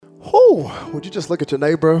Whew, would you just look at your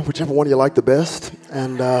neighbor, whichever one you like the best,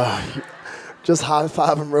 and just high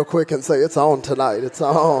five him real quick and say, it's on tonight, it's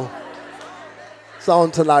on. It's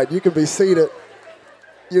on tonight. You can be seated.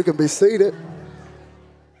 You can be seated.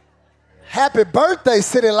 Happy birthday,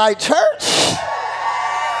 City Light Church.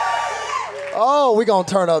 Oh, we're going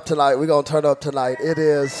to turn up tonight. We're going to turn up tonight. It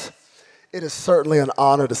is certainly an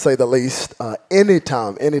honor, to say the least.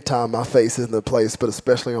 Anytime my face is in the place, but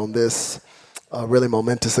especially on this really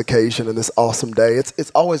momentous occasion and this awesome day,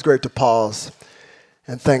 it's always great to pause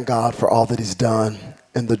and thank God for all that He's done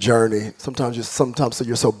in the journey. Sometimes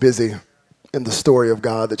you're so busy in the story of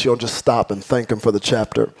God that you don't just stop and thank Him for the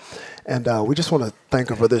chapter. And we just want to thank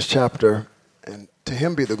Him for this chapter, and to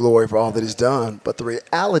Him be the glory for all that He's done. But the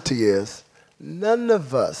reality is, none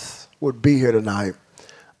of us would be here tonight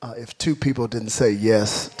if two people didn't say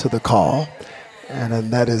yes to the call.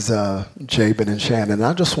 And that is Jabin and Shannon. And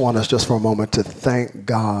I just want us just for a moment to thank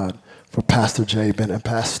God for Pastor Jabin and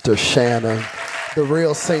Pastor Shannon, the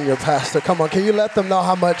real senior pastor. Come on, can you let them know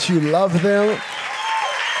how much you love them?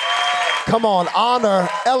 Come on, honor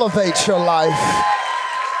elevates your life.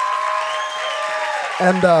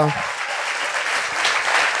 And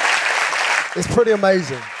it's pretty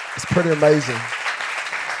amazing. It's pretty amazing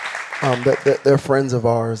that they're friends of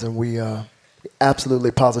ours, and we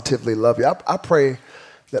absolutely, positively love you. I pray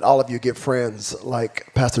that all of you get friends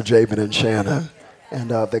like Pastor Jabin and Shannon, and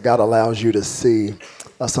that God allows you to see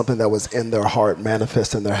something that was in their heart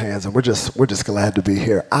manifest in their hands. And we're just glad to be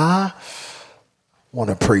here. I want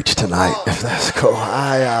to preach tonight, if that's cool.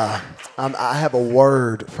 I have a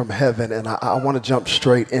word from heaven, and I want to jump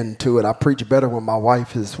straight into it. I preach better when my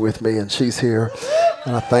wife is with me and she's here,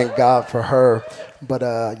 and I thank God for her. But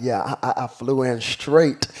I flew in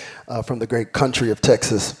straight from the great country of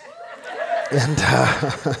Texas, and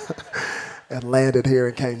and landed here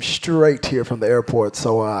and came straight here from the airport.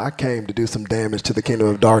 So I came to do some damage to the kingdom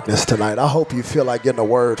of darkness tonight. I hope you feel like getting a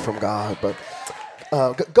word from God. But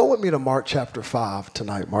go with me to Mark chapter 5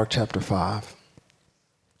 tonight, Mark chapter 5.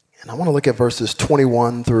 And I want to look at verses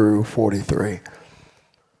 21 through 43.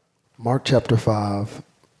 Mark chapter 5,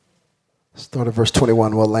 start at verse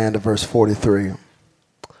 21, we'll land at verse 43.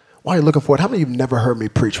 While you're looking for it, how many of you have never heard me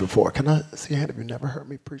preach before? Can I see a hand if you've never heard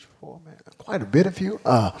me preach before, man? Quite a bit of you.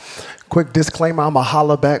 Quick disclaimer, I'm a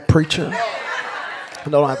holla back preacher. I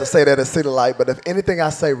don't have to say that at City Light, but if anything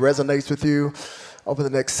I say resonates with you over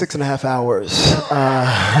the next 6.5 hours,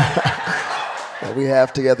 that we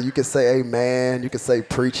have together, you can say amen, you can say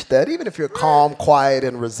preach that. Even if you're calm, quiet,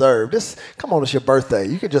 and reserved, just come on, it's your birthday.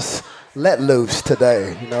 You can just let loose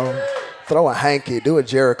today, you know. Throw a hanky, do a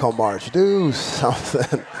Jericho march, do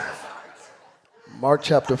something. Mark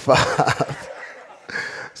chapter 5,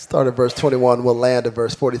 start at verse 21, we'll land at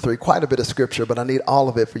verse 43. Quite a bit of scripture, but I need all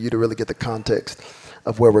of it for you to really get the context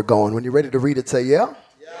of where we're going. When you're ready to read it, say yeah.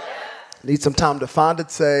 Need some time to find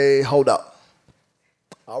it, say hold up.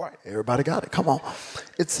 All right, everybody got it, come on.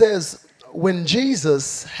 It says, when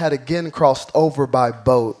Jesus had again crossed over by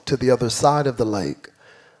boat to the other side of the lake,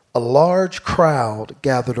 a large crowd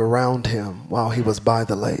gathered around him while he was by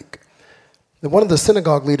the lake. And one of the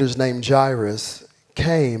synagogue leaders named Jairus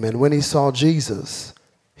came, and when he saw Jesus,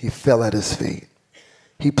 he fell at his feet.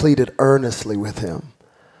 He pleaded earnestly with him,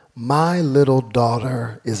 "My little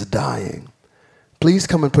daughter is dying. Please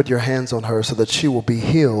come and put your hands on her so that she will be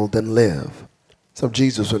healed and live." So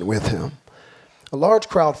Jesus went with him. A large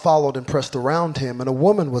crowd followed and pressed around him, and a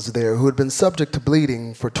woman was there who had been subject to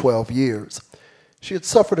bleeding for 12 years. She had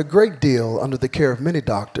suffered a great deal under the care of many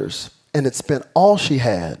doctors and had spent all she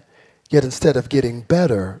had, yet instead of getting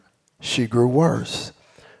better, she grew worse.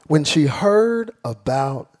 When she heard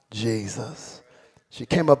about Jesus, she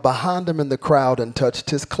came up behind him in the crowd and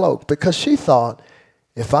touched his cloak, because she thought,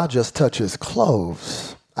 if I just touch his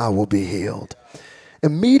clothes, I will be healed.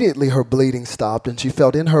 Immediately her bleeding stopped, and she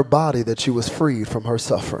felt in her body that she was freed from her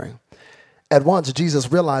suffering. At once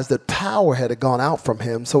Jesus realized that power had gone out from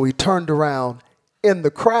him, so he turned around in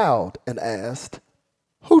the crowd and asked,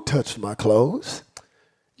 "Who touched my clothes?"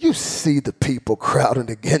 "You see the people crowding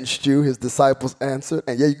against you," his disciples answered.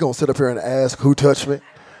 "And you're going to sit up here and ask, 'Who touched me?'"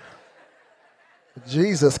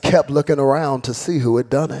 Jesus kept looking around to see who had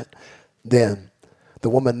done it. Then the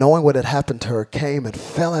woman, knowing what had happened to her, came and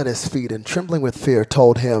fell at his feet, and trembling with fear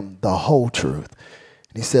told him the whole truth.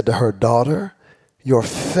 And he said to her, "Daughter, your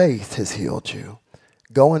faith has healed you.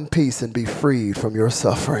 Go in peace and be freed from your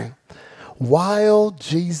suffering." While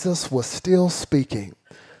Jesus was still speaking,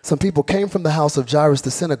 some people came from the house of Jairus, the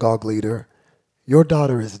synagogue leader. "Your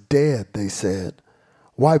daughter is dead," they said.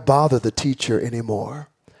 "Why bother the teacher anymore?"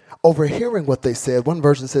 Overhearing what they said, one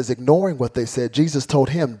version says ignoring what they said, Jesus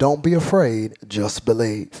told him, don't be afraid, just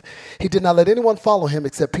believe. He did not let anyone follow him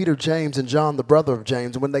except Peter, James, and John, the brother of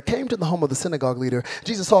James. And when they came to the home of the synagogue leader,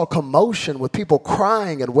 Jesus saw a commotion with people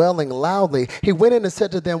crying and wailing loudly. He went in and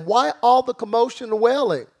said to them, why all the commotion and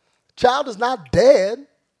wailing? Child is not dead,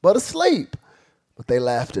 but asleep. But they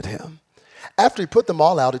laughed at him. After he put them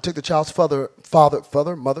all out, he took the child's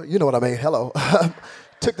mother, you know what I mean, hello.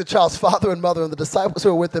 Took the child's father and mother and the disciples who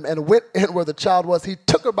were with him and went in where the child was. He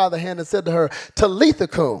took her by the hand and said to her, Talitha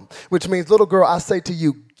cum, which means, little girl, I say to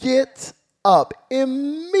you, get up.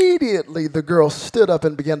 Immediately the girl stood up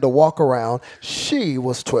and began to walk around. She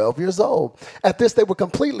was 12 years old. At this, they were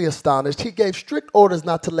completely astonished. He gave strict orders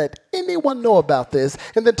not to let anyone know about this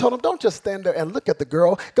and then told them, don't just stand there and look at the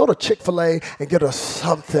girl. Go to Chick-fil-A and get her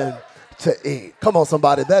something to eat. Come on,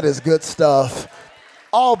 somebody. That is good stuff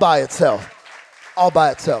all by itself. All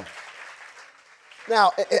by itself.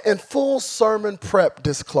 Now, in full sermon prep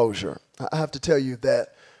disclosure, I have to tell you that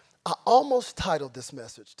I almost titled this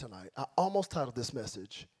message tonight.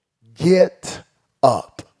 Get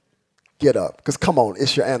Up. Get Up. Because come on,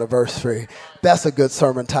 it's your anniversary. That's a good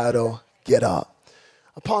sermon title, Get Up.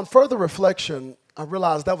 Upon further reflection, I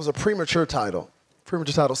realized that was a premature title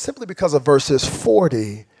simply because of verses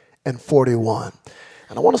 40 and 41.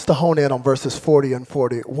 And I want us to hone in on verses 40 and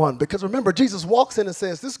 41 because remember, Jesus walks in and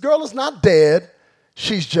says, this girl is not dead,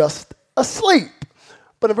 she's just asleep.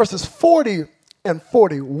 But in verses 40 and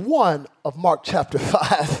 41 of Mark chapter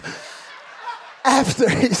 5, after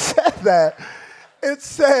he said that, it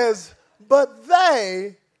says, but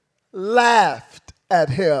they laughed at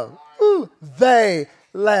him. Ooh, they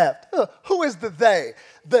laughed. Who is the they?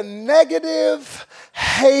 The negative,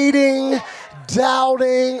 hating,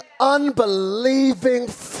 doubting, unbelieving,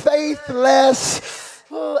 faithless,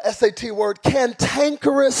 SAT word,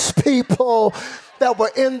 cantankerous people that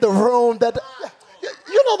were in the room. That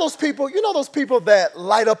you know those people that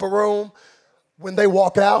light up a room when they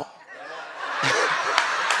walk out?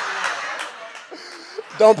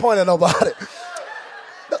 Don't point at nobody.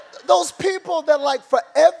 Those people that like for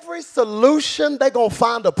every solution, they're going to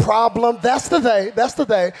find a problem. That's the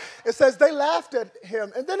they. It says they laughed at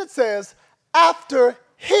him. And then it says, after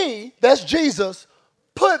he, that's Jesus,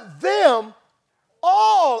 put them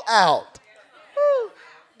all out.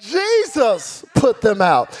 Jesus put them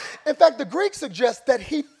out. In fact, the Greek suggests that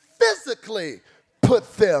he physically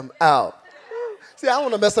put them out. See, I don't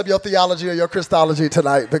want to mess up your theology or your Christology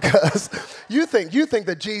tonight because you think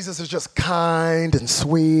that Jesus is just kind and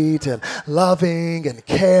sweet and loving and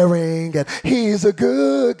caring and he's a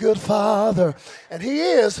good father. And he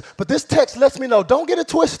is, but this text lets me know, don't get it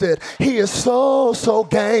twisted. He is so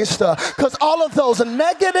gangster because all of those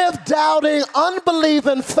negative, doubting,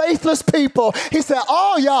 unbelieving, faithless people, he said,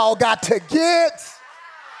 all y'all got to get,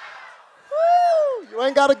 you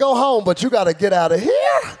ain't got to go home, but you got to get out of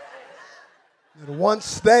here. And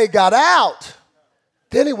once they got out,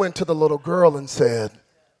 then he went to the little girl and said,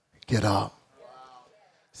 get up.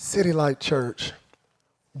 City Light Church,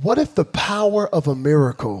 what if the power of a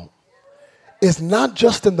miracle is not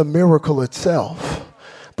just in the miracle itself,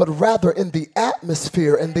 but rather in the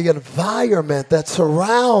atmosphere and the environment that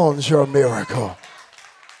surrounds your miracle?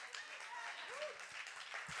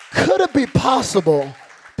 Could it be possible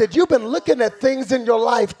that you've been looking at things in your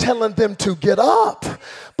life telling them to get up,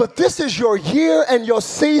 but this is your year and your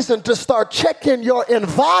season to start checking your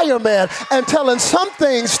environment and telling some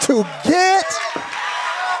things to get.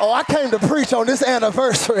 Oh, I came to preach on this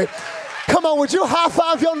anniversary. Come on, would you high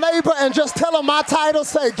five your neighbor and just tell him my title?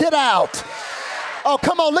 Say, get out. Oh,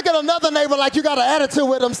 come on, look at another neighbor like you got an attitude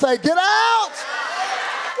with him. Say, get out.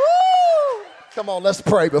 Woo. Come on, let's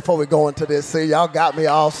pray before we go into this. See, y'all got me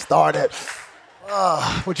all started.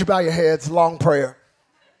 Would you bow your heads? Long prayer.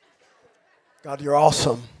 God, you're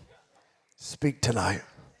awesome. Speak tonight.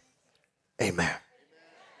 Amen.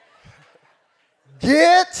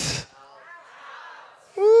 Get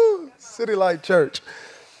City Light Church.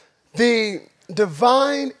 The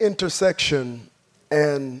divine intersection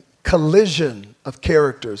and collision of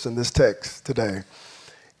characters in this text today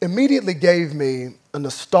immediately gave me a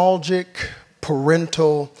nostalgic,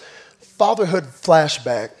 parental, fatherhood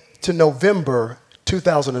flashback to November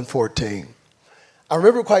 2014. I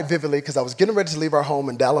remember it quite vividly because I was getting ready to leave our home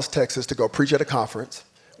in Dallas, Texas to go preach at a conference,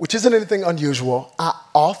 which isn't anything unusual. I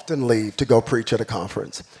often leave to go preach at a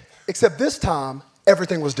conference, except this time,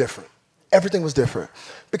 everything was different. Everything was different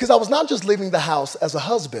because I was not just leaving the house as a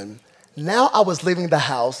husband, now I was leaving the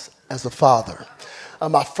house as a father.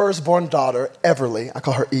 My firstborn daughter, Everly, I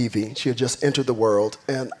call her Evie, she had just entered the world,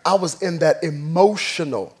 and I was in that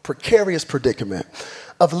emotional, precarious predicament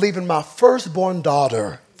of leaving my firstborn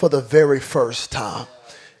daughter for the very first time.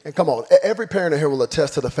 And come on, every parent in here will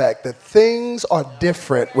attest to the fact that things are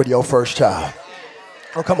different with your first child.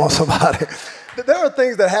 Oh, come on, somebody. There are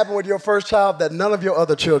things that happen with your first child that none of your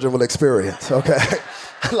other children will experience, okay?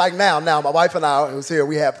 Like now, my wife and I, who's here,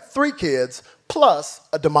 we have 3 kids plus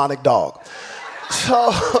a demonic dog.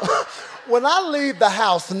 So when I leave the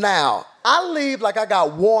house now, I leave like I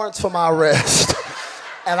got warrants for my arrest,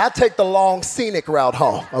 and I take the long scenic route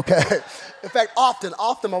home, okay? In fact,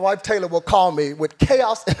 often my wife Taylor will call me with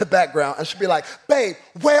chaos in the background, and she'll be like, babe,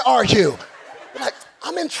 where are you? I'm like,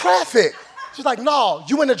 I'm in traffic. She's like, no,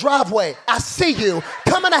 you in the driveway. I see you.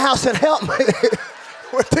 Come in the house and help me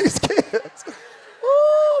with these kids.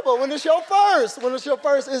 Ooh, but when it's your first,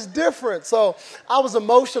 it's different. So I was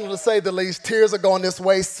emotional to say the least. Tears are going this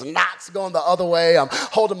way, snot's going the other way. I'm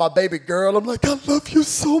holding my baby girl. I'm like, I love you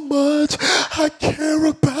so much. I care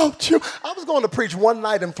about you. I was going to preach one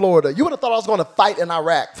night in Florida. You would have thought I was going to fight in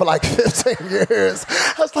Iraq for like 15 years.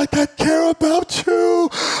 I was like, I care about you.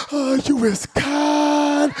 You is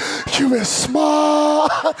kind. You is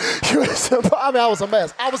smart. You is, I was a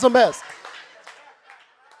mess.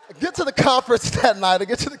 I get to the conference that night.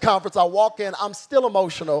 I walk in. I'm still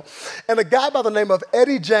emotional. And a guy by the name of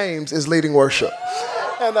Eddie James is leading worship.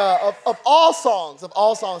 And of all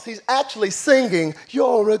songs, he's actually singing,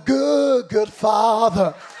 "You're a good, good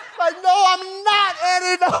father." Like, no, I'm not,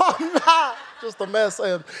 Eddie. No, I'm not. Just a mess.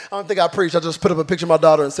 And I don't think I preached. I just put up a picture of my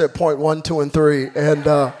daughter and said point 1, 2, and 3.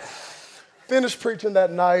 And finished preaching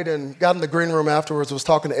that night and got in the green room afterwards. Was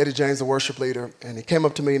talking to Eddie James, the worship leader. And he came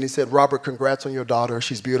up to me and he said, "Robert, congrats on your daughter.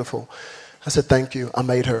 She's beautiful." I said, "Thank you. I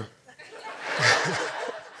made her."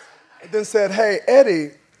 And then said, "Hey,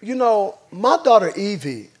 Eddie, you know, my daughter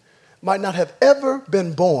Evie might not have ever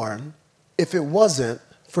been born if it wasn't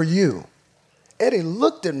for you." Eddie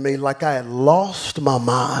looked at me like I had lost my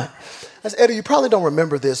mind. I said, "Eddie, you probably don't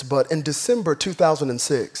remember this, but in December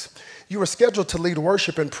 2006, you were scheduled to lead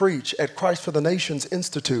worship and preach at Christ for the Nations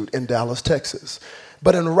Institute in Dallas, Texas.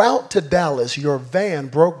 But en route to Dallas, your van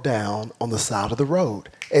broke down on the side of the road."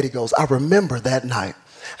 Eddie goes, "I remember that night."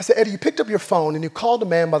 I said, "Eddie, you picked up your phone and you called a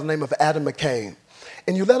man by the name of Adam McCain,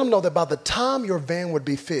 and you let him know that by the time your van would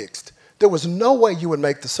be fixed, there was no way you would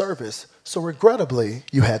make the service, so regrettably,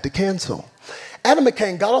 you had to cancel. Adam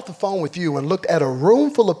McCain got off the phone with you and looked at a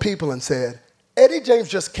room full of people and said, 'Eddie James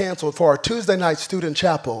just canceled for our Tuesday night student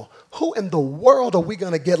chapel. Who in the world are we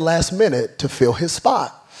going to get last minute to fill his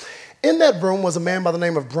spot?' In that room was a man by the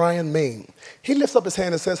name of Brian Mean. He lifts up his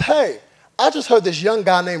hand and says, 'Hey, I just heard this young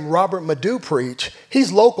guy named Robert Madu preach.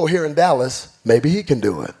 He's local here in Dallas. Maybe he can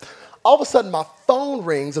do it.' All of a sudden, my phone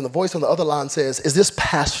rings and the voice on the other line says, 'Is this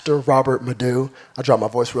Pastor Robert Madu?' I dropped my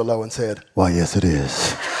voice real low and said, 'Why, yes, it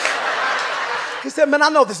is.' He said, 'Man, I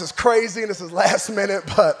know this is crazy and this is last minute,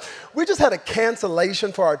 but we just had a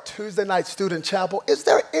cancellation for our Tuesday night student chapel. Is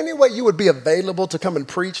there any way you would be available to come and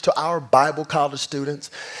preach to our Bible college students?'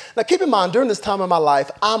 Now, keep in mind, during this time of my life,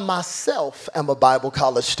 I myself am a Bible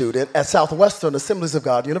college student at Southwestern Assemblies of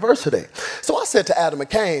God University. So I said to Adam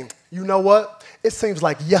McCain, 'You know what? It seems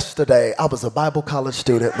like yesterday I was a Bible college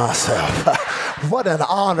student myself. What an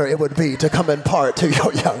honor it would be to come impart to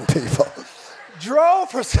your young people.' Drove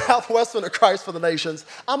from Southwestern to Christ for the Nations.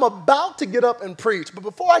 I'm about to get up and preach, but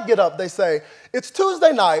before I get up, they say, 'It's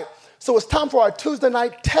Tuesday night, so it's time for our Tuesday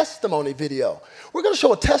night testimony video. We're going to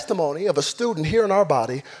show a testimony of a student here in our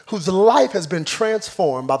body whose life has been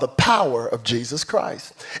transformed by the power of Jesus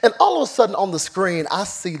Christ.' And all of a sudden on the screen, I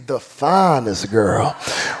see the finest girl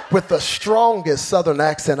with the strongest Southern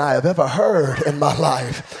accent I have ever heard in my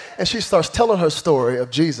life. And she starts telling her story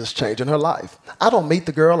of Jesus changing her life. I don't meet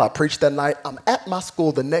the girl. I preached that night. I'm at my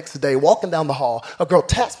school the next day, walking down the hall. A girl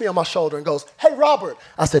taps me on my shoulder and goes, 'Hey, Robert.'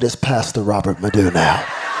 I said, 'It's Pastor Robert Madu now.'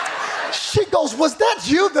 She goes, 'Was that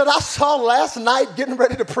you that I saw last night getting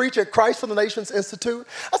ready to preach at Christ for the Nations Institute?'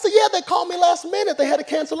 I said, 'Yeah, they called me last minute. They had a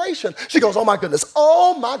cancellation.' She goes, 'Oh my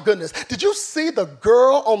goodness. Did you see the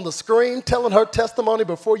girl on the screen telling her testimony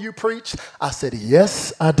before you preached?' I said,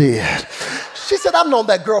 'Yes, I did.' She said, 'I've known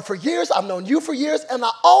that girl for years. I've known you for years. And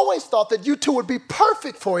I always thought that you two would be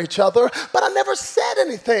perfect for each other, but I never said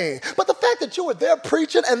anything. But the fact that you were there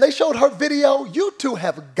preaching and they showed her video, you two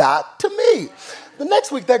have got to meet.' The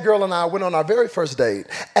next week, that girl and I went on our very first date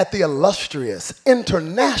at the illustrious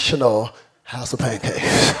International House of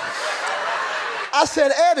Pancakes. I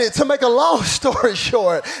said, 'Eddie, to make a long story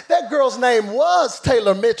short, that girl's name was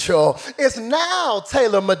Taylor Mitchell. It's now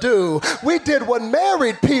Taylor Madu. We did what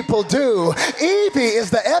married people do. Evie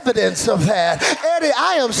is the evidence of that. Eddie,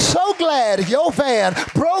 I am so glad your van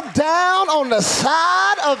broke down on the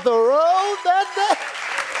side of the road that day.'"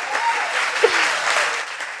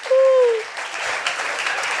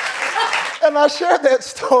 And I shared that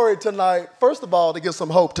story tonight, first of all, to give some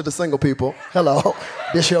hope to the single people. Hello,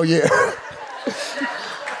 this your year.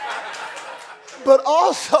 But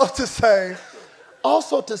also to say,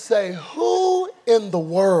 who in the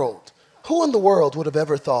world would have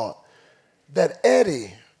ever thought that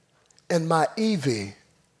Eddie and my Evie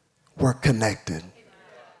were connected?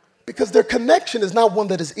 Because their connection is not one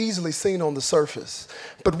that is easily seen on the surface.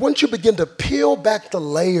 But once you begin to peel back the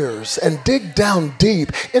layers and dig down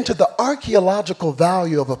deep into the archaeological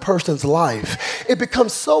value of a person's life, it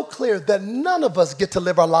becomes so clear that none of us get to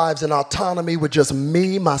live our lives in autonomy with just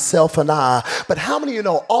me, myself, and I. But how many of you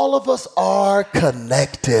know all of us are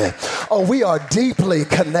connected? Oh, we are deeply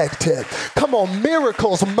connected. Come on,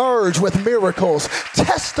 miracles merge with miracles.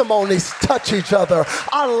 Testimonies touch each other.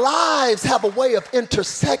 Our lives have a way of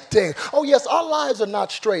intersecting. Oh yes, our lives are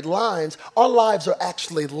not straight lines. Our lives are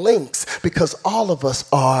actually links because all of us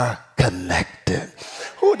are connected.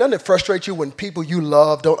 Ooh, doesn't it frustrate you when people you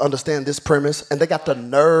love don't understand this premise and they got the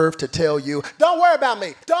nerve to tell you, don't worry about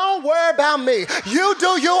me. Don't worry about me. You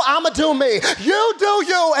do you, I'ma do me. You do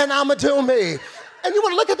you, and I'ma do me. And you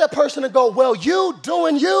want to look at that person and go, well, you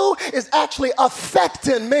doing you is actually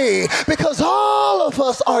affecting me because all of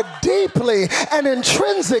us are deeply and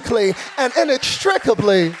intrinsically and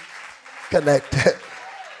inextricably connected.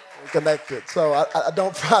 So I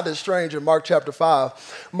don't find it strange in Mark chapter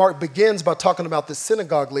 5. Mark begins by talking about this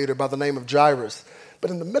synagogue leader by the name of Jairus. But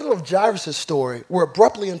in the middle of Jairus' story, we're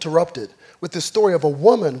abruptly interrupted with the story of a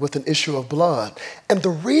woman with an issue of blood. And the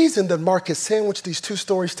reason that Mark has sandwiched these two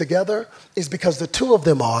stories together is because the two of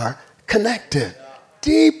them are connected.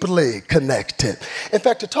 Deeply connected. In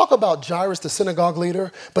fact, to talk about Jairus, the synagogue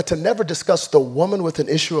leader, but to never discuss the woman with an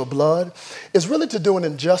issue of blood is really to do an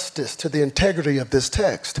injustice to the integrity of this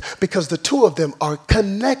text because the two of them are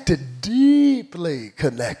connected, deeply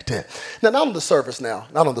connected. Now, not on the surface.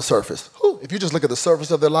 Whew, if you just look at the surface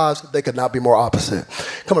of their lives, they could not be more opposite.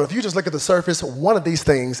 Come on, if you just look at the surface, one of these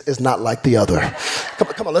things is not like the other.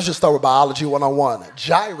 Come on, let's just start with biology 101.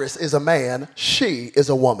 Jairus is a man, she is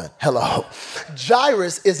a woman. Hello.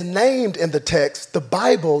 Jairus is named in the text. The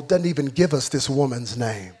Bible doesn't even give us this woman's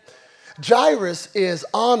name. Jairus is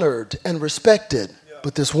honored and respected,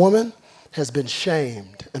 but this woman has been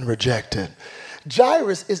shamed and rejected.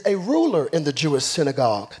 Jairus is a ruler in the Jewish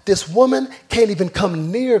synagogue. This woman can't even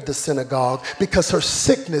come near the synagogue because her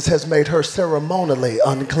sickness has made her ceremonially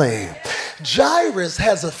unclean. Jairus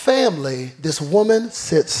has a family. This woman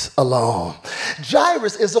sits alone.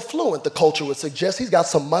 Jairus is affluent, the culture would suggest. He's got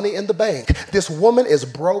some money in the bank. This woman is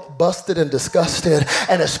broke, busted, and disgusted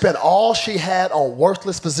and has spent all she had on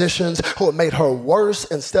worthless physicians who have made her worse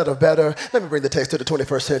instead of better. Let me bring the text to the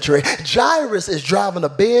 21st century. Jairus is driving a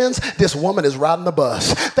Benz. This woman is riding a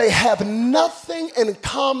bus. They have nothing in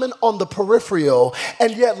common on the peripheral,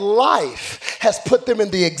 and yet life has put them in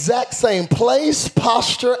the exact same place,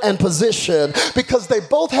 posture, and position because they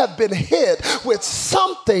both have been hit with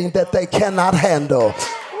something that they cannot handle.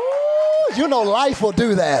 You know life will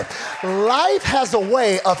do that. Life has a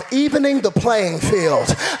way of evening the playing field.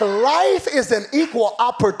 Life is an equal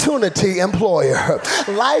opportunity employer.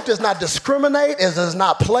 Life does not discriminate. It does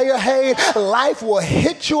not play or hate. Life will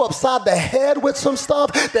hit you upside the head with some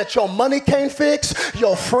stuff that your money can't fix,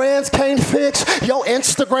 your friends can't fix, your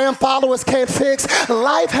Instagram followers can't fix.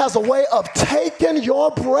 Life has a way of taking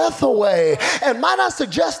your breath away. And might I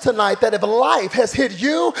suggest tonight that if life has hit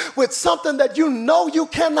you with something that you know you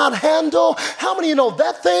cannot handle, how many of you know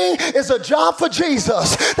that thing is a job for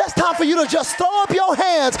Jesus? That's time for you to just throw up your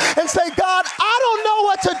hands and say, God, I don't know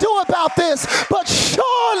what to do about this, but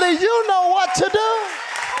surely you know what to do.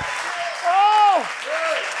 Oh,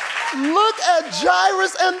 look at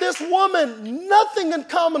Jairus and this woman. Nothing in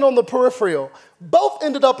common on the peripheral. Both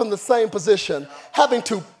ended up in the same position, having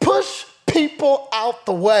to push people out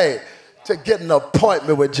the way to get an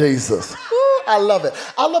appointment with Jesus. I love it.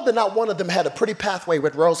 I love that not one of them had a pretty pathway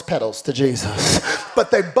with rose petals to Jesus,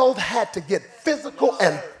 but they both had to get physical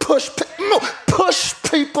and push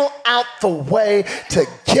people out the way to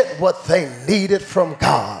get what they needed from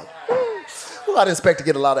God. I didn't expect to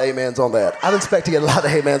get a lot of amens on that. I didn't expect to get a lot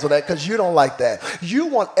of amens on that because you don't like that. You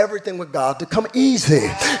want everything with God to come easy.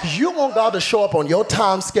 You want God to show up on your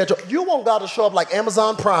time schedule. You want God to show up like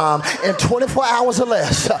Amazon Prime in 24 hours or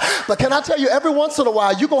less. But can I tell you, every once in a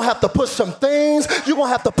while, you're going to have to push some things. You're going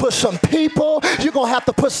to have to push some people. You're going to have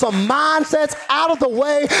to push some mindsets out of the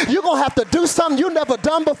way. You're going to have to do something you've never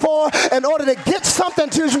done before in order to get something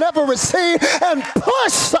you've never received and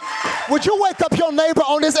push. Would you wake up your neighbor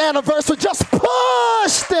on this anniversary? Just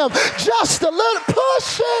push them just a little,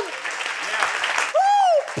 pushing,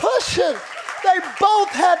 pushing. They both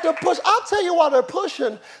had to push. I'll tell you why they're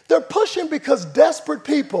pushing. They're pushing because desperate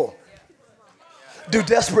people do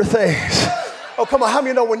desperate things. Oh, come on. How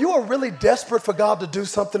many know when you are really desperate for God to do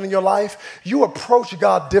something in your life, you approach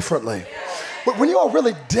God differently? But when you are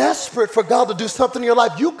really desperate for God to do something in your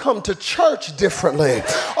life, you come to church differently.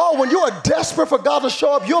 Oh, when you are desperate for God to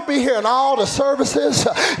show up, you'll be here in all the services.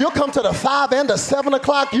 You'll come to the 5 and the 7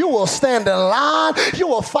 o'clock. You will stand in line. You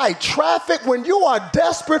will fight traffic. When you are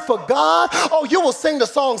desperate for God, oh, you will sing the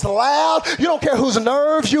songs loud. You don't care whose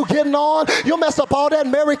nerves you getting on. You'll mess up all that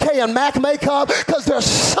Mary Kay and Mac makeup because there's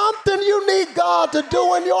something you need God to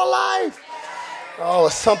do in your life. Oh,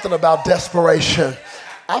 it's something about desperation.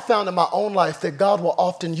 I found in my own life that God will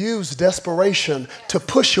often use desperation to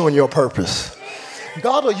push you in your purpose.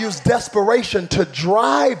 God will use desperation to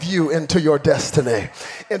drive you into your destiny.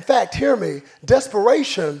 In fact, hear me,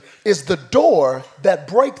 desperation is the door that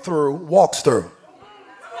breakthrough walks through.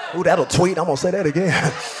 Ooh, that'll tweet. I'm going to say that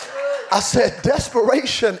again. I said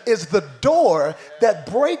desperation is the door that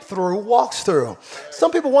breakthrough walks through.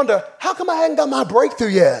 Some people wonder, how come I hadn't got my breakthrough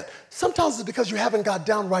yet? Sometimes it's because you haven't got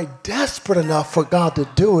downright desperate enough for God to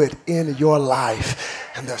do it in your life.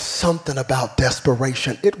 And there's something about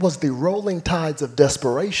desperation. It was the rolling tides of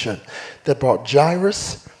desperation that brought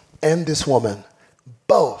Jairus and this woman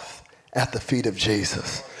both at the feet of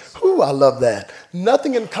Jesus. Ooh, I love that.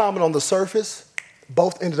 Nothing in common on the surface.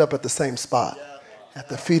 Both ended up at the same spot, at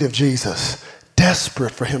the feet of Jesus,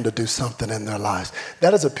 desperate for him to do something in their lives.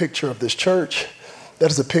 That is a picture of this church. That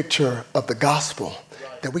is a picture of the gospel.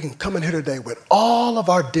 That we can come in here today with all of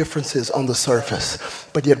our differences on the surface,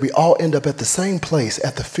 but yet we all end up at the same place,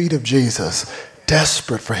 at the feet of Jesus,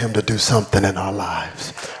 desperate for him to do something in our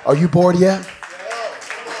lives. Are you bored yet?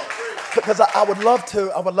 Because I would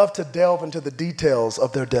love to delve into the details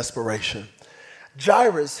of their desperation.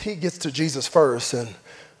 Jairus, he gets to Jesus first, and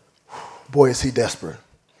boy, is he desperate.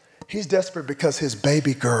 He's desperate because his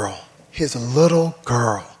baby girl, his little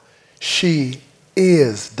girl, she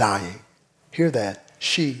is dying. Hear that.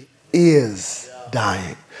 She is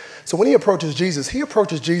dying. So when he approaches Jesus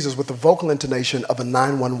with the vocal intonation of a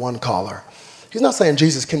 911 caller. He's not saying,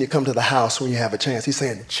 Jesus, can you come to the house when you have a chance? He's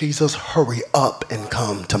saying, Jesus, hurry up and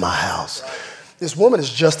come to my house. This woman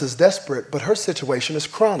is just as desperate, but her situation is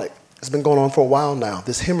chronic. It's been going on for a while now,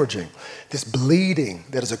 this hemorrhaging, this bleeding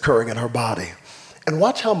that is occurring in her body. And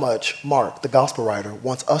watch how much Mark, the gospel writer,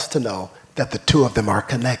 wants us to know that the two of them are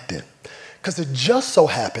connected. Because it just so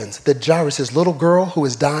happens that Jairus' little girl who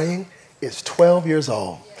is dying is 12 years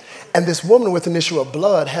old. And this woman with an issue of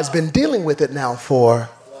blood has been dealing with it now for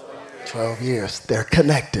 12 years. They're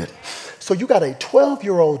connected. So you got a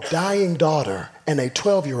 12-year-old dying daughter and a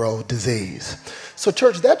 12-year-old disease. So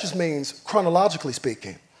church, that just means, chronologically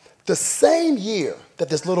speaking, the same year that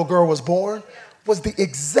this little girl was born was the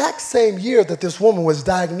exact same year that this woman was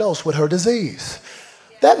diagnosed with her disease.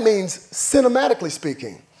 That means, cinematically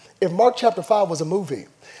speaking, if Mark chapter 5 was a movie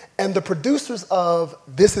and the producers of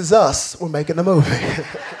This Is Us were making a movie,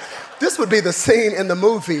 this would be the scene in the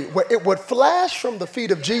movie where it would flash from the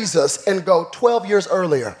feet of Jesus and go 12 years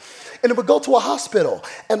earlier. And it would go to a hospital.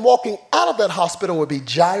 And walking out of that hospital would be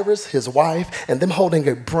Jairus, his wife, and them holding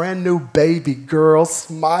a brand new baby girl,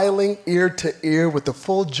 smiling ear to ear with the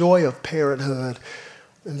full joy of parenthood.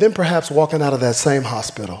 And then perhaps walking out of that same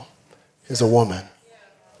hospital is a woman,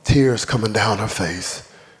 tears coming down her face,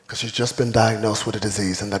 because she's just been diagnosed with a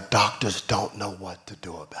disease and the doctors don't know what to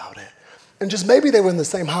do about it. And just maybe they were in the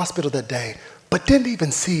same hospital that day, but didn't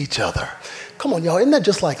even see each other. Come on, y'all, isn't that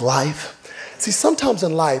just like life? See, sometimes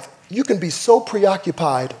in life, you can be so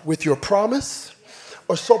preoccupied with your promise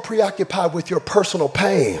or so preoccupied with your personal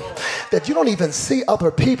pain that you don't even see other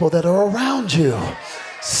people that are around you.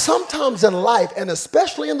 Sometimes in life, and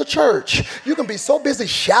especially in the church, you can be so busy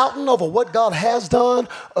shouting over what God has done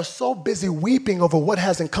or so busy weeping over what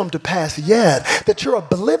hasn't come to pass yet that you're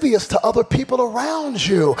oblivious to other people around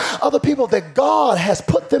you, other people that God has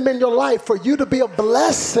put them in your life for you to be a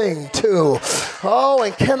blessing to. Oh,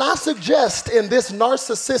 and can I suggest in this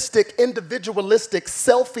narcissistic, individualistic,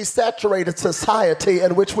 selfie-saturated society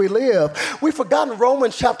in which we live, we've forgotten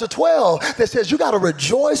Romans chapter 12 that says you got to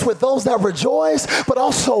rejoice with those that rejoice, but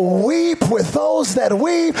also weep with those that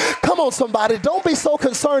weep. Come on, somebody. Don't be so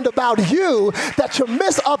concerned about you that you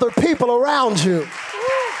miss other people around you.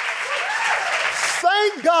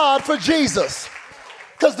 Thank God for Jesus.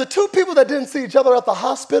 Because the two people that didn't see each other at the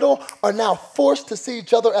hospital are now forced to see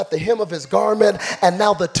each other at the hem of his garment, and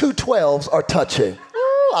now the two 12s are touching.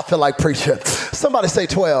 Ooh, I feel like preaching. Somebody say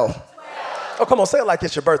 12. Oh, come on, say it like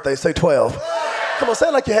it's your birthday. Say 12. Come on, say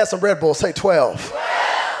it like you had some Red Bull. Say 12.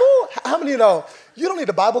 Ooh, how many of you know you don't need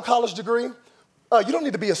a Bible college degree You don't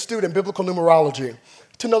need to be a student in biblical numerology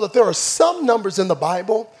to know that there are some numbers in the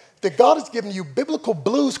Bible that God has given you biblical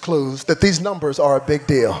Blue's Clues that these numbers are a big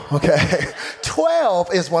deal, okay?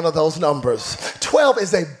 12 is one of those numbers. 12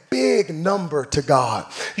 is a big number to God.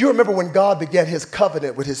 You remember when God began his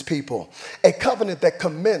covenant with his people, a covenant that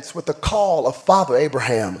commenced with the call of Father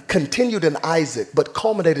Abraham, continued in Isaac, but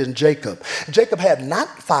culminated in Jacob. Jacob had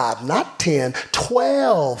not 5, not 10,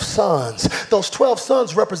 12 sons. Those 12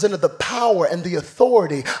 sons represented the power and the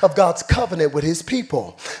authority of God's covenant with his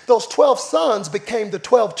people. Those 12 sons became the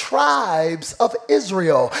 12 tribes of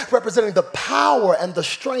Israel, representing the power and the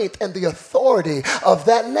strength and the authority of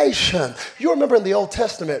that nation. You remember in the Old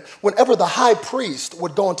Testament, whenever the high priest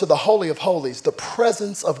would go into the Holy of Holies, the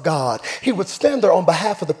presence of God, he would stand there on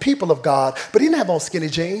behalf of the people of God, but he didn't have on skinny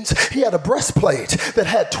jeans. He had a breastplate that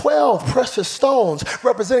had 12 precious stones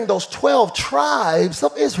representing those 12 tribes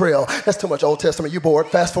of Israel. That's too much Old Testament. You bored.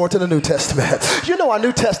 Fast forward to the New Testament. You know our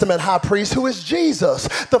New Testament high priest, who is Jesus.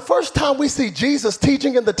 The first time we see Jesus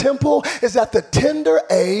teaching in the temple is at the tender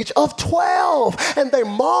age of 12. And they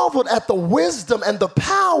marveled at the wisdom and the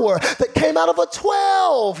power that came out of a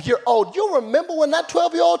 12-year-old. You remember when that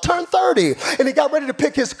 12-year-old turned 30 and he got ready to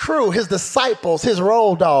pick his crew, his disciples, his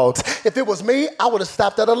road dogs. If it was me, I would have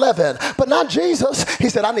stopped at 11. But not Jesus. He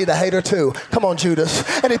said, I need a hater too. Come on, Judas.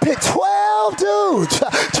 And he picked 12 dudes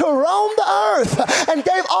to roam the earth and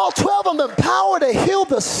gave all 12 of them power to heal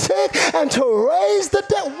the sick and to raise the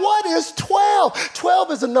dead. What is 12?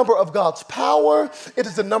 12 is a number of God's power. It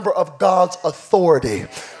is a number of God's authority.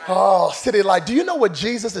 Oh, City Light, do you know what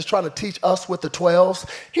Jesus is trying to teach us with the 12s?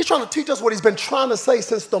 He's trying to teach us what he's been trying to say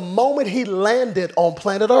since the moment he landed on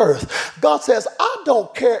planet Earth. God says, I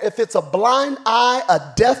don't care if it's a blind eye, a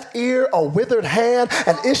deaf ear, a withered hand,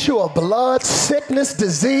 an issue of blood, sickness,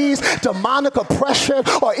 disease, demonic oppression,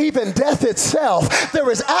 or even death itself. There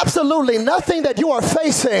is absolutely nothing that you are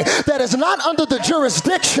facing that is not under the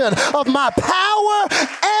jurisdiction of my power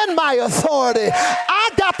and my authority. I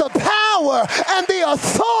got the power and the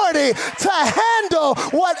authority to handle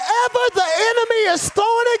whatever the enemy is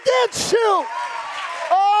throwing against you.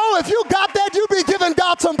 Oh, if you got that, you'd be giving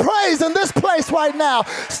God some praise in this place right now.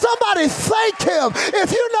 Somebody thank him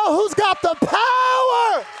if you know who's got the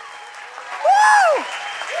power. Woo!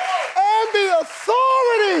 And the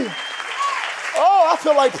authority. Oh, I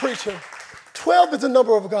feel like preaching. 12 is a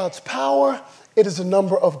number of God's power. It is a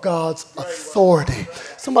number of God's authority.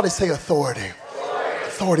 Somebody say authority.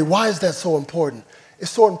 Authority. Why is that so important?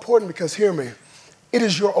 It's so important because, hear me, it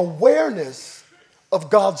is your awareness of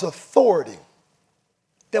God's authority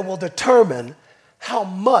that will determine how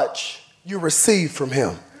much you receive from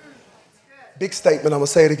him. Big statement, I'm going to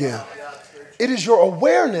say it again. It is your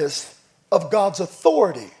awareness of God's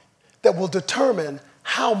authority that will determine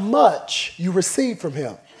how much you receive from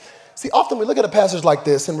him. See, often we look at a passage like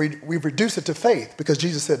this and we reduce it to faith because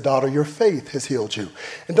Jesus said, daughter, your faith has healed you.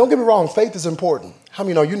 And don't get me wrong, faith is important. How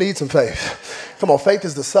many know you need some faith? Come on, faith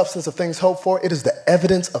is the substance of things hoped for. It is the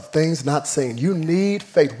evidence of things not seen. You need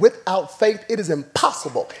faith. Without faith, it is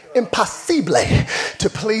impossible, impossible to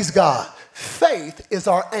please God. Faith is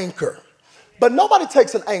our anchor. But nobody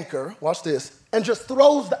takes an anchor, watch this, and just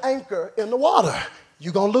throws the anchor in the water.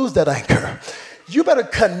 You're going to lose that anchor. You better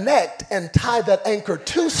connect and tie that anchor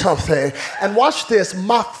to something. And watch this,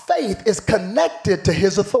 my faith is connected to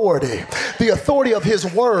his authority. The authority of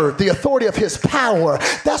his word, the authority of his power.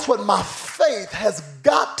 That's what my faith has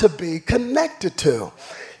got to be connected to.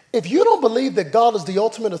 If you don't believe that God is the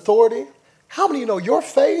ultimate authority, how many of you know your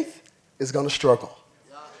faith is going to struggle?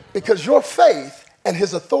 Because your faith and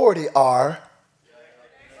his authority are,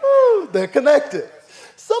 they're connected.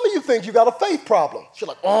 Some of you think you got a faith problem. You're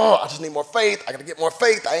like, oh, I just need more faith. I got to get more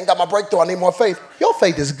faith. I ain't got my breakthrough. I need more faith. Your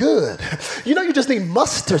faith is good. You know, you just need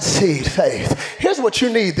mustard seed faith. Here's what you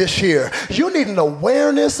need this year. You need an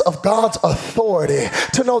awareness of God's authority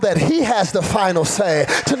to know that he has the final say,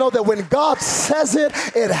 to know that when God says it,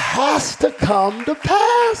 it has to come to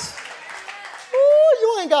pass. Ooh,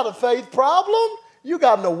 you ain't got a faith problem. You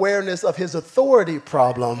got an awareness of his authority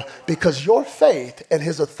problem because your faith and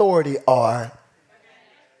his authority are.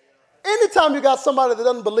 Anytime you got somebody that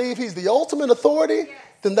doesn't believe he's the ultimate authority,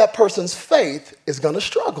 then that person's faith is going to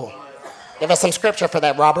struggle. Give us some scripture for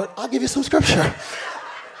that, Robert. I'll give you some scripture.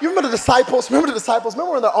 You remember the disciples? Remember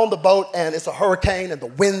when they're on the boat and it's a hurricane and the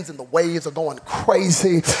winds and the waves are going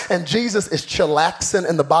crazy and Jesus is chillaxing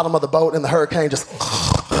in the bottom of the boat and the hurricane just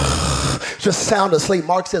sound asleep.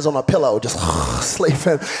 Mark says on a pillow, just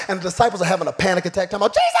sleeping. And the disciples are having a panic attack. Talking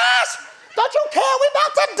about, Jesus, don't you care? We're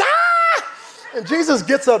about to die. And Jesus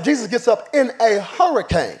gets up in a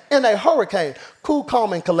hurricane, cool,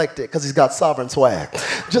 calm, and collected, because he's got sovereign swag.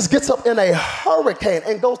 Just gets up in a hurricane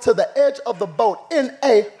and goes to the edge of the boat in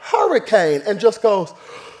a hurricane and just goes,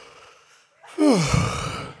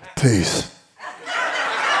 peace.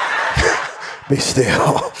 Be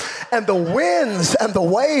still. And the winds and the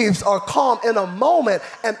waves are calm in a moment,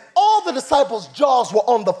 and all the disciples' jaws were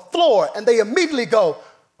on the floor, and they immediately go,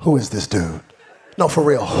 who is this dude? No, for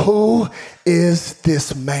real, who is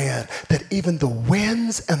this man that even the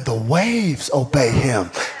winds and the waves obey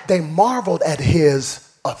him? They marveled at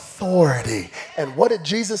his authority. And what did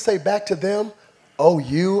Jesus say back to them? Oh,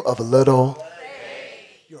 you of little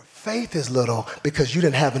faith. Your faith is little because you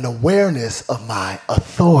didn't have an awareness of my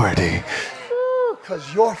authority.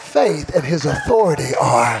 Because your faith and his authority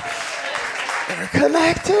they're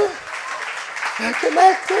connected. They're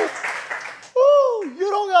connected. Ooh, you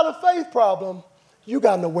don't got a faith problem. You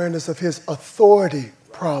got an awareness of his authority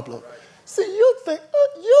problem. See, you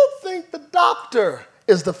think the doctor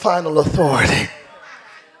is the final authority.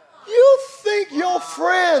 You think your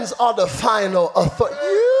friends are the final authority.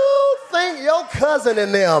 You think your cousin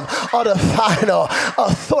and them are the final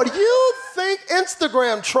authority. You think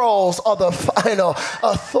Instagram trolls are the final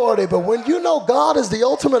authority. But when you know God is the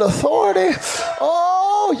ultimate authority,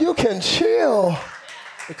 oh, you can chill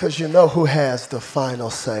because you know who has the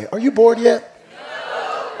final say. Are you bored yet?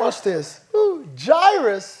 Watch this. Ooh,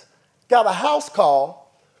 Jairus got a house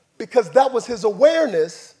call because that was his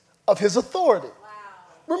awareness of his authority. Wow.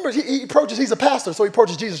 Remember, he's a pastor, so he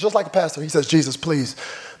approaches Jesus just like a pastor. He says, Jesus, please,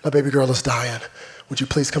 my baby girl is dying. Would you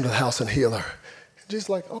please come to the house and heal her? And Jesus is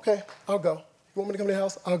like, okay, I'll go. You want me to come to the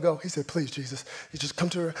house? I'll go. He said, please, Jesus, you just come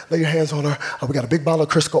to her, lay your hands on her. We got a big bottle of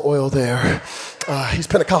Crisco oil there. He's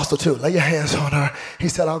Pentecostal too. Lay your hands on her. He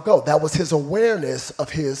said, I'll go. That was his awareness of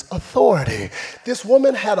his authority. This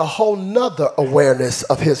woman had a whole nother awareness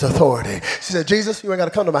of his authority. She said, Jesus, you ain't got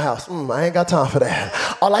to come to my house. I ain't got time for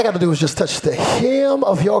that. All I got to do is just touch the hem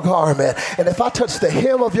of your garment. And if I touch the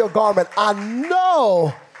hem of your garment, I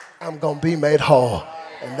know I'm going to be made whole.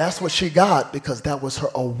 And that's what she got because that was her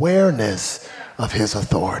awareness of his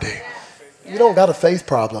authority. You don't got a faith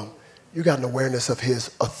problem. You got an awareness of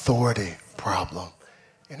his authority problem.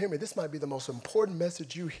 And hear me, this might be the most important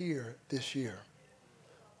message you hear this year.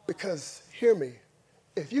 Because, hear me,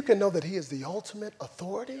 if you can know that he is the ultimate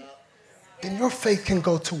authority, then your faith can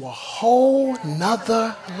go to a whole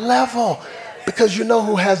nother level because you know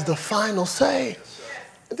who has the final say.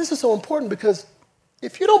 And this is so important because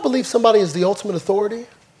if you don't believe somebody is the ultimate authority,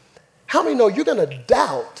 how many know you're going to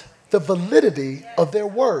doubt the validity of their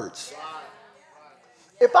words?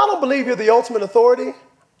 If I don't believe you're the ultimate authority,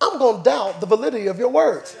 I'm going to doubt the validity of your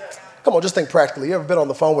words. Come on, just think practically. You ever been on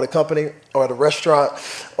the phone with a company or at a restaurant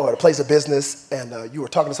or at a place of business and you were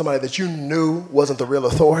talking to somebody that you knew wasn't the real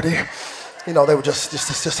authority? You know, they were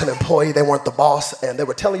just an employee. They weren't the boss. And they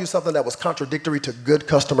were telling you something that was contradictory to good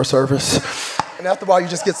customer service. And after a while, you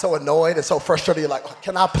just get so annoyed and so frustrated. You're like,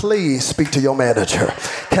 can I please speak to your manager?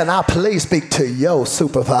 Can I please speak to your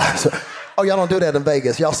supervisor? Oh, y'all don't do that in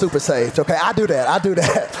Vegas. Y'all super saved. Okay, I do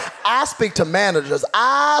that. I speak to managers.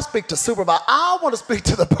 I speak to supervisors. I want to speak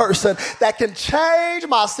to the person that can change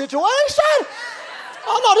my situation.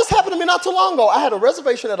 Oh, no, this happened to me not too long ago. I had a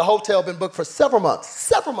reservation at a hotel, been booked for several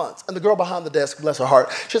months. And the girl behind the desk, bless her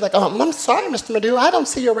heart, she's like, I'm sorry, Mr. Madu, I don't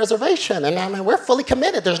see your reservation. And I mean, we're fully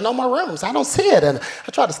committed. There's no more rooms. I don't see it. And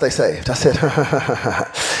I tried to stay saved. I said,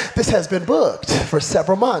 this has been booked for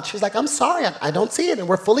several months. She's like, I'm sorry, I don't see it. And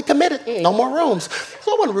we're fully committed. No more rooms.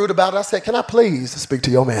 So I wasn't rude about it. I said, can I please speak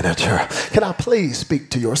to your manager? Can I please speak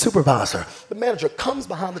to your supervisor? The manager comes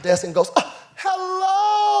behind the desk and goes,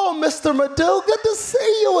 hello, Mr. Madu. Good to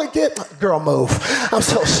see you again. Girl, move. I'm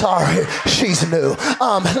so sorry. She's new.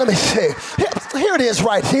 Let me see. Here it is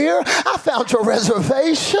right here. I found your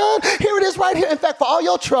reservation. Here it is right here. In fact, for all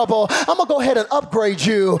your trouble, I'm going to go ahead and upgrade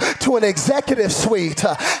you to an executive suite.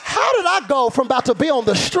 How did I go from about to be on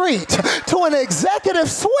the street to an executive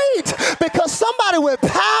suite? Because somebody with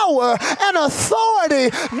power and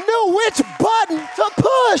authority knew which button to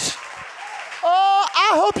push. Oh,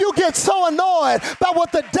 I hope you get so annoyed by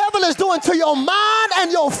what the devil is doing to your mind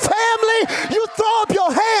and your family. You throw up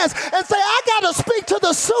your hands and say, I got to speak to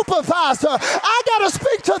the supervisor. I got to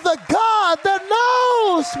speak to the God that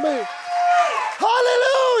knows me.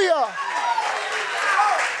 Hallelujah.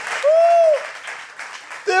 Woo.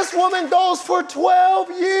 This woman goes for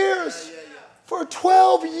 12 years. For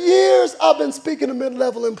 12 years, I've been speaking to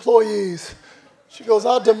mid-level employees. She goes,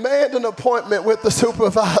 I demand an appointment with the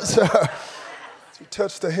supervisor. She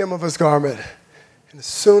touched the hem of his garment, and as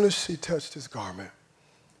soon as she touched his garment,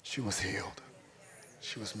 she was healed.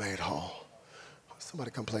 She was made whole. Somebody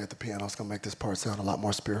come play at the piano. It's going to make this part sound a lot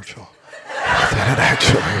more spiritual than it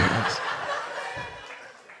actually is.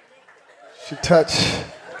 She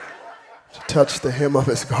touched the hem of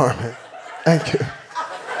his garment. Thank you.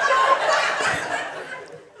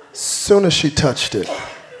 Soon as she touched it,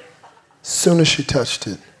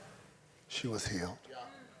 she was healed.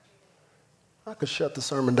 I could shut the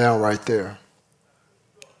sermon down right there,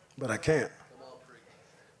 but I can't.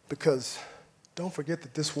 Because don't forget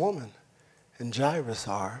that this woman and Jairus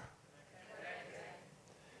are.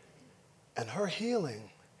 And her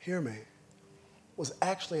healing, hear me, was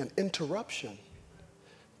actually an interruption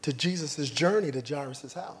to Jesus' journey to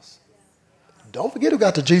Jairus' house. Don't forget who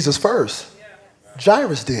got to Jesus first.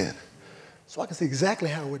 Jairus did. So I can see exactly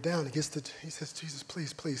how it went down. He says, Jesus,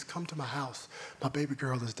 please, come to my house. My baby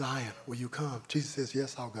girl is dying. Will you come? Jesus says,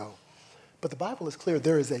 yes, I'll go. But the Bible is clear.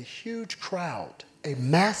 There is a huge crowd, a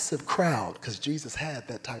massive crowd, because Jesus had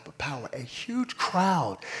that type of power, a huge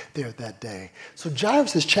crowd there that day. So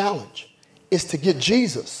Jairus' challenge is to get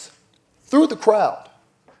Jesus through the crowd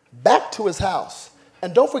back to his house.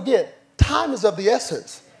 And don't forget, time is of the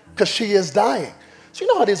essence because she is dying. So you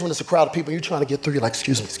know how it is when it's a crowd of people, you're trying to get through, you're like,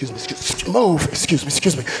 excuse me, move, excuse me,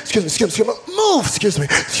 move,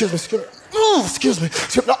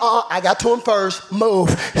 I got to him first, move,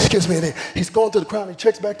 excuse me. And then he's going through the crowd and he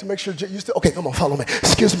checks back to make sure you still, okay, come on, follow me.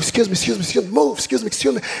 Excuse me, move, excuse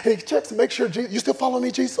me. And he checks to make sure, you still follow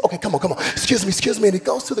me, Jesus? Okay, come on, excuse me. And he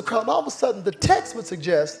goes through the crowd and all of a sudden the text would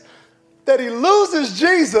suggest that he loses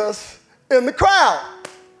Jesus in the crowd.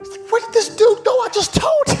 Where did this dude go? I just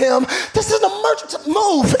told him this is an emergency.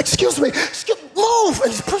 Move, excuse me, move.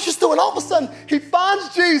 And he pushes through, and all of a sudden, he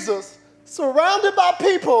finds Jesus surrounded by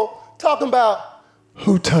people talking about,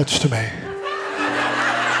 who touched me?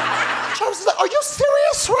 Travis is like, are you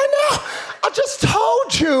serious right now? I just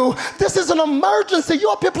told you this is an emergency. You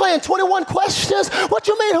up here playing 21 questions? What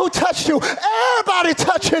you mean, who touched you? Everybody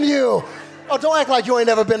touching you. Oh, don't act like you ain't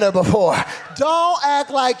never been there before. Don't act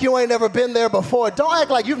like you ain't never been there before. Don't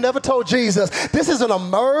act like you've never told Jesus, this is an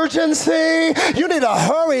emergency. You need to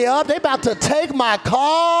hurry up. They about to take my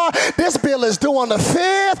car. This bill is due on the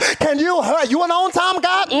 5th. Can you hurry? You an on-time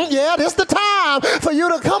guy? Yeah, this the time for you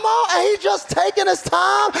to come on. And he just taking his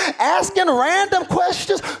time, asking random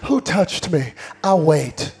questions. Who touched me? I'll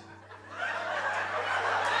wait.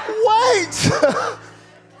 Wait.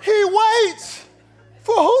 He waits.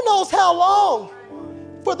 For who knows how long,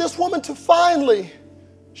 for this woman to finally,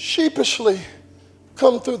 sheepishly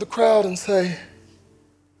come through the crowd and say,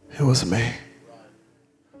 it was me.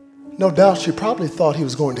 No doubt she probably thought he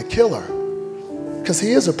was going to kill her because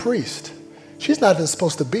he is a priest. She's not even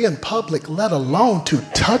supposed to be in public, let alone to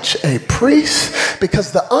touch a priest,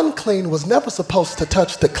 because the unclean was never supposed to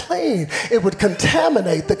touch the clean. It would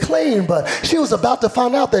contaminate the clean, but she was about to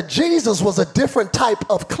find out that Jesus was a different type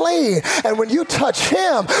of clean. And when you touch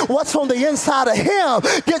him, what's on the inside of him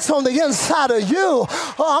gets on the inside of you.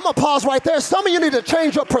 Oh, I'm going to pause right there. Some of you need to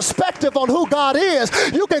change your perspective on who God is.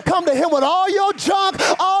 You can come to him with all your junk,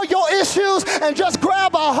 all your issues, and just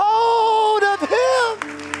grab a hold of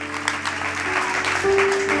him.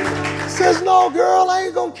 Says, no, girl, I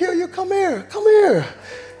ain't gonna kill you. Come here.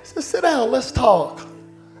 He says, sit down, let's talk.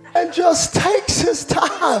 And just takes his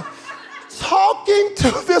time talking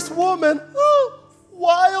to this woman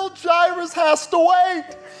while Jairus has to wait.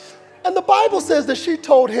 And the Bible says that she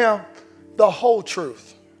told him the whole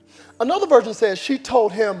truth. Another version says she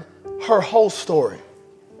told him her whole story.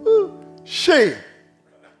 She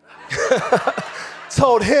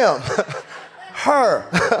told him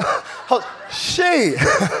she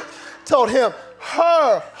told him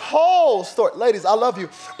her whole story. Ladies, I love you.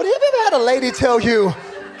 But have you ever had a lady tell you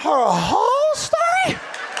her whole story?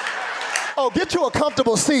 Oh, get you a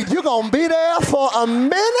comfortable seat. You're going to be there for a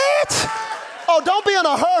minute? Oh, don't be in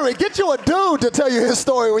a hurry. Get you a dude to tell you his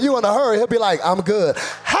story. When you're in a hurry, he'll be like, I'm good.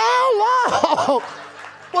 How long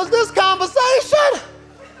was this conversation?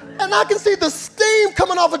 And I can see the steam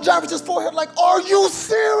coming off of Jairus' forehead like, are you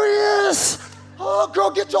serious? Oh,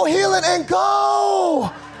 girl, get your healing and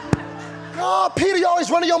go. Oh, Peter, you always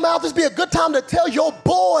running your mouth. This be a good time to tell your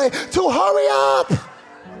boy to hurry up.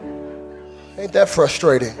 Ain't that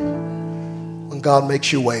frustrating when God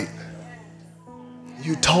makes you wait?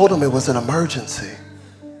 You told him it was an emergency.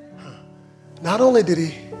 Not only did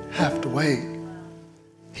he have to wait,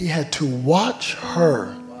 he had to watch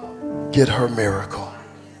her get her miracle.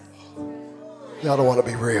 Y'all don't want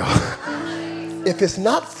to be real. If it's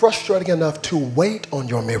not frustrating enough to wait on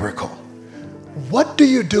your miracle, what do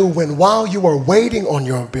you do when while you are waiting on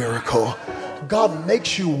your miracle, God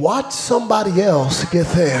makes you watch somebody else get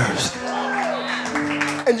theirs?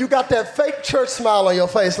 And you got that fake church smile on your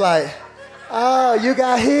face like, Oh, you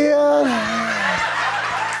got healed.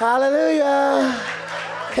 Hallelujah.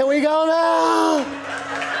 Can we go now?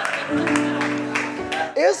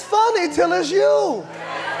 It's funny till it's you.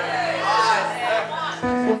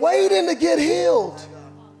 Waiting to get healed.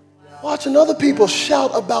 Watching other people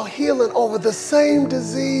shout about healing over the same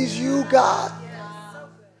disease you got.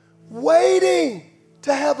 Waiting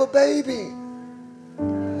to have a baby.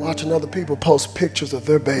 Watching other people post pictures of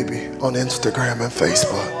their baby on Instagram and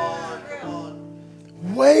Facebook.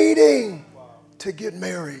 Waiting to get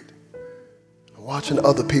married. Watching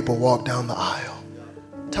other people walk down the aisle.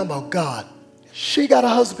 Talking about God. She got a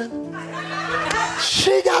husband.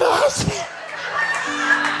 She got a husband.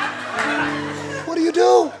 What do you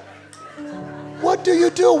do? What do you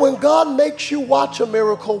do when God makes you watch a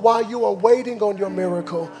miracle while you are waiting on your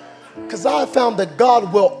miracle? Because I have found that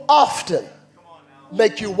God will often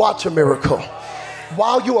make you watch a miracle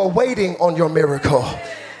while you are waiting on your miracle.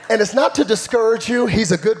 And it's not to discourage you.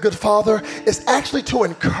 He's a good, good father. It's actually to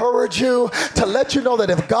encourage you, to let you know that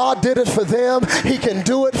if God did it for them, he can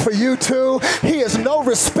do it for you too. He is no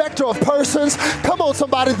respecter of persons. Come on,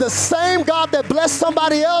 somebody. The same God that blessed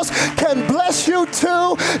somebody else can bless you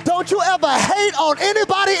too. Don't you ever hate on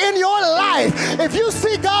anybody in your life. If you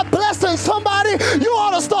see God blessing somebody, you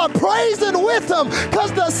ought to start praising with them,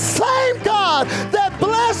 because the same God that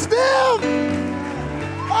blessed them,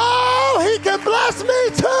 oh, he can bless me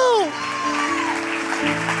too.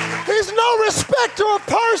 He's no respecter of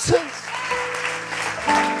persons.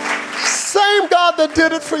 Same God that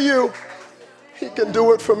did it for you, he can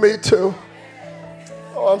do it for me too.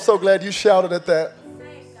 Oh, I'm so glad you shouted at that.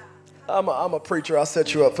 I'm a preacher. I'll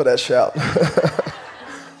set you up for that shout.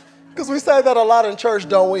 Because we say that a lot in church,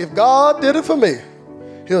 don't we? If God did it for me,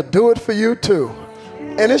 he'll do it for you too.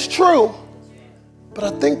 And it's true. But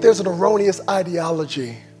I think there's an erroneous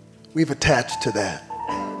ideology we've attached to that.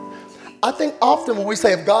 I think often when we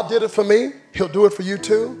say, if God did it for me, he'll do it for you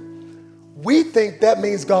too, we think that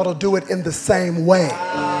means God will do it in the same way.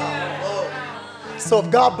 So if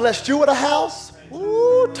God blessed you with a house,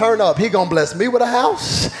 ooh, turn up. He gonna bless me with a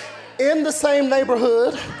house in the same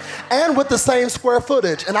neighborhood and with the same square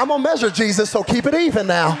footage. And I'm gonna measure Jesus, so keep it even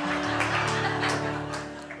now.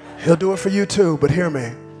 He'll do it for you too, but hear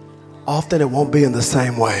me. Often it won't be in the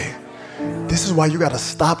same way. This is why you got to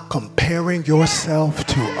stop comparing yourself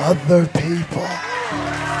to other people.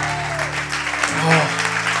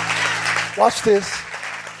 Oh. Watch this.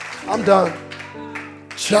 I'm done.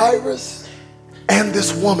 Jairus and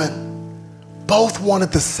this woman both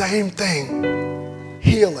wanted the same thing,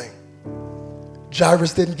 healing.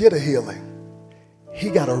 Jairus didn't get a healing. He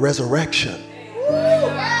got a resurrection.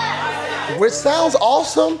 Which sounds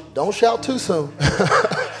awesome. Don't shout too soon.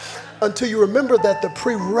 Until you remember that the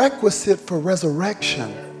prerequisite for resurrection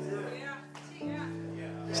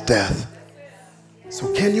is death.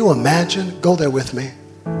 So can you imagine, go there with me,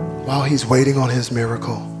 while he's waiting on his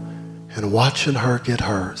miracle and watching her get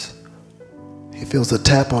hers, he feels a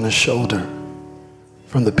tap on his shoulder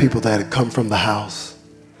from the people that had come from the house.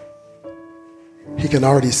 He can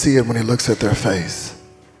already see it when he looks at their face.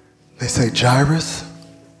 They say, Jairus,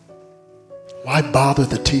 why bother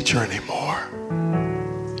the teacher anymore?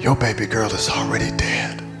 Your baby girl is already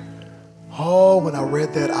dead. Oh, when I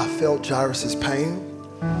read that, I felt Jairus' pain.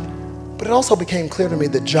 But it also became clear to me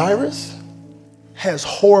that Jairus has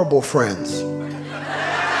horrible friends.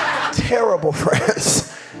 Terrible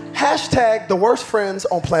friends. Hashtag the worst friends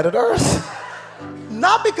on planet Earth.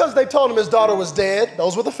 Not because they told him his daughter was dead.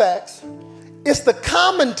 Those were the facts. It's the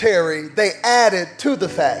commentary they added to the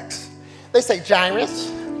facts. They say, Jairus,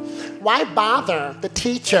 why bother the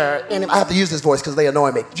teacher? And I have to use this voice because they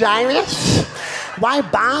annoy me. Jairus, why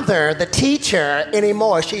bother the teacher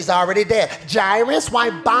anymore? She's already dead. Jairus, why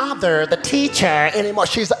bother the teacher anymore?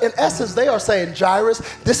 In essence, they are saying, Jairus,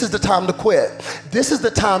 this is the time to quit. This is the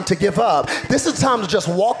time to give up. This is the time to just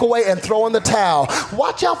walk away and throw in the towel.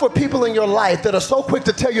 Watch out for people in your life that are so quick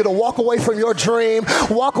to tell you to walk away from your dream,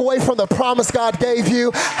 walk away from the promise God gave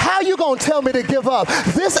you. How you gonna tell me to give up?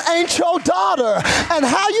 This ain't your daughter. And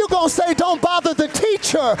how you gonna say don't bother the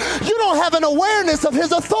teacher? You don't have an awareness of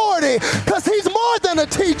his authority, because he's more than a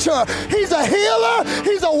teacher. He's a healer.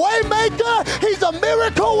 He's a way maker. He's a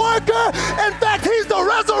miracle worker. In fact, he's the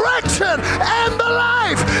resurrection and the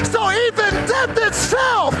life. So even death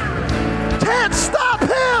itself can't stop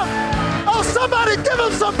him. Oh, somebody give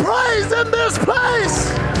him some praise in this place.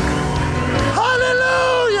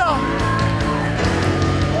 Hallelujah.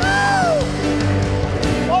 Woo!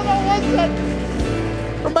 Hold on one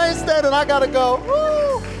second. Remain standing. I gotta go.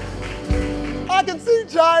 Woo! I can see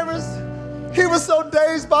Jairus He was so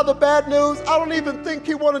dazed by the bad news, I don't even think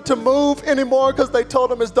he wanted to move anymore because they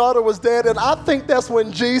told him his daughter was dead. And I think that's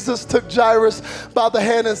when Jesus took Jairus by the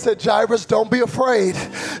hand and said, Jairus, don't be afraid.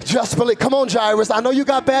 Just believe. Come on, Jairus. I know you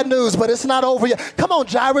got bad news, but it's not over yet. Come on,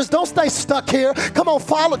 Jairus. Don't stay stuck here. Come on,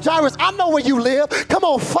 follow. Jairus, I know where you live. Come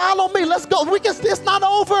on, follow me. Let's go. It's not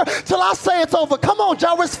over till I say it's over. Come on,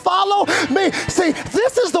 Jairus, follow me. See,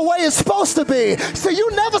 this is the way it's supposed to be. See,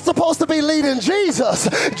 you're never supposed to be leading Jesus.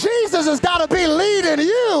 Jesus has got to be leading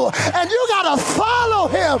you, and you got to follow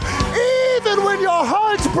him even when your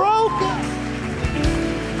heart's broken.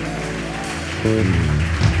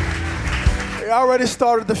 They already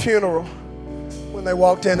started the funeral when they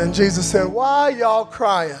walked in, and Jesus said, why y'all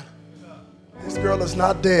crying? This girl is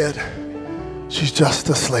not dead. She's just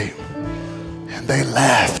asleep. And they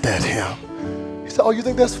laughed at him. He said, oh, you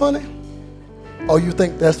think that's funny? Oh, you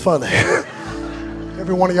think that's funny?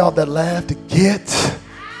 Every one of y'all that laughed, get.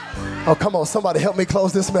 Oh, come on, somebody help me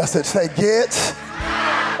close this message. Say, get.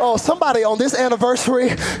 Oh, somebody on this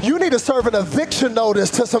anniversary, you need to serve an eviction notice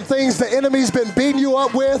to some things the enemy's been beating you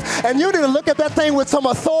up with, and you need to look at that thing with some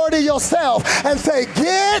authority yourself and say,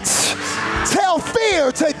 get. Tell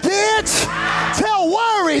fear to get. Tell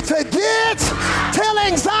worry to get. Tell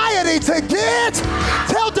anxiety to get.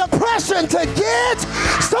 Tell depression to get.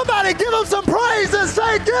 Somebody give them some praise and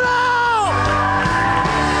say, get out.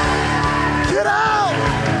 Get out.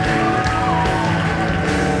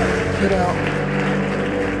 Get out.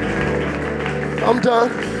 I'm done.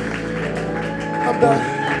 I'm done.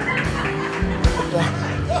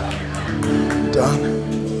 I'm done.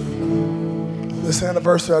 This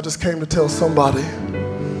anniversary, I just came to tell somebody,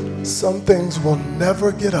 some things will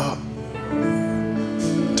never get up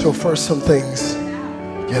till first some things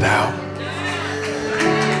get out.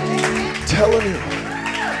 I'm telling you.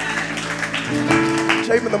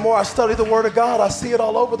 Jamin, the more I study the Word of God, I see it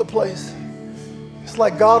all over the place. It's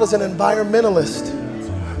like God is an environmentalist.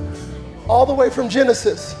 All the way from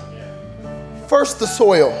Genesis. First the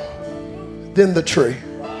soil, then the tree.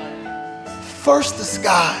 First the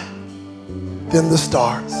sky, then the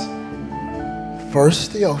stars.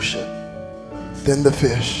 First the ocean, then the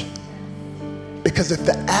fish. Because if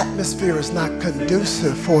the atmosphere is not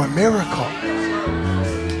conducive for a miracle,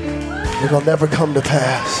 it'll never come to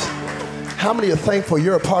pass. How many are thankful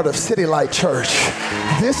you're a part of City Light Church?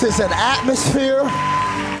 This is an atmosphere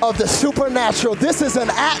of the supernatural. This is an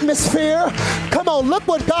atmosphere. Come on, look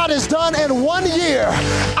what God has done in 1 year.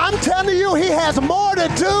 I'm telling you, he has more to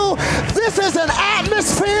do. This is an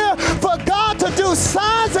atmosphere for God to do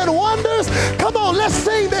signs and wonders. Come on, let's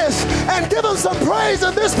sing this and give him some praise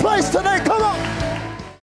in this place today. Come on.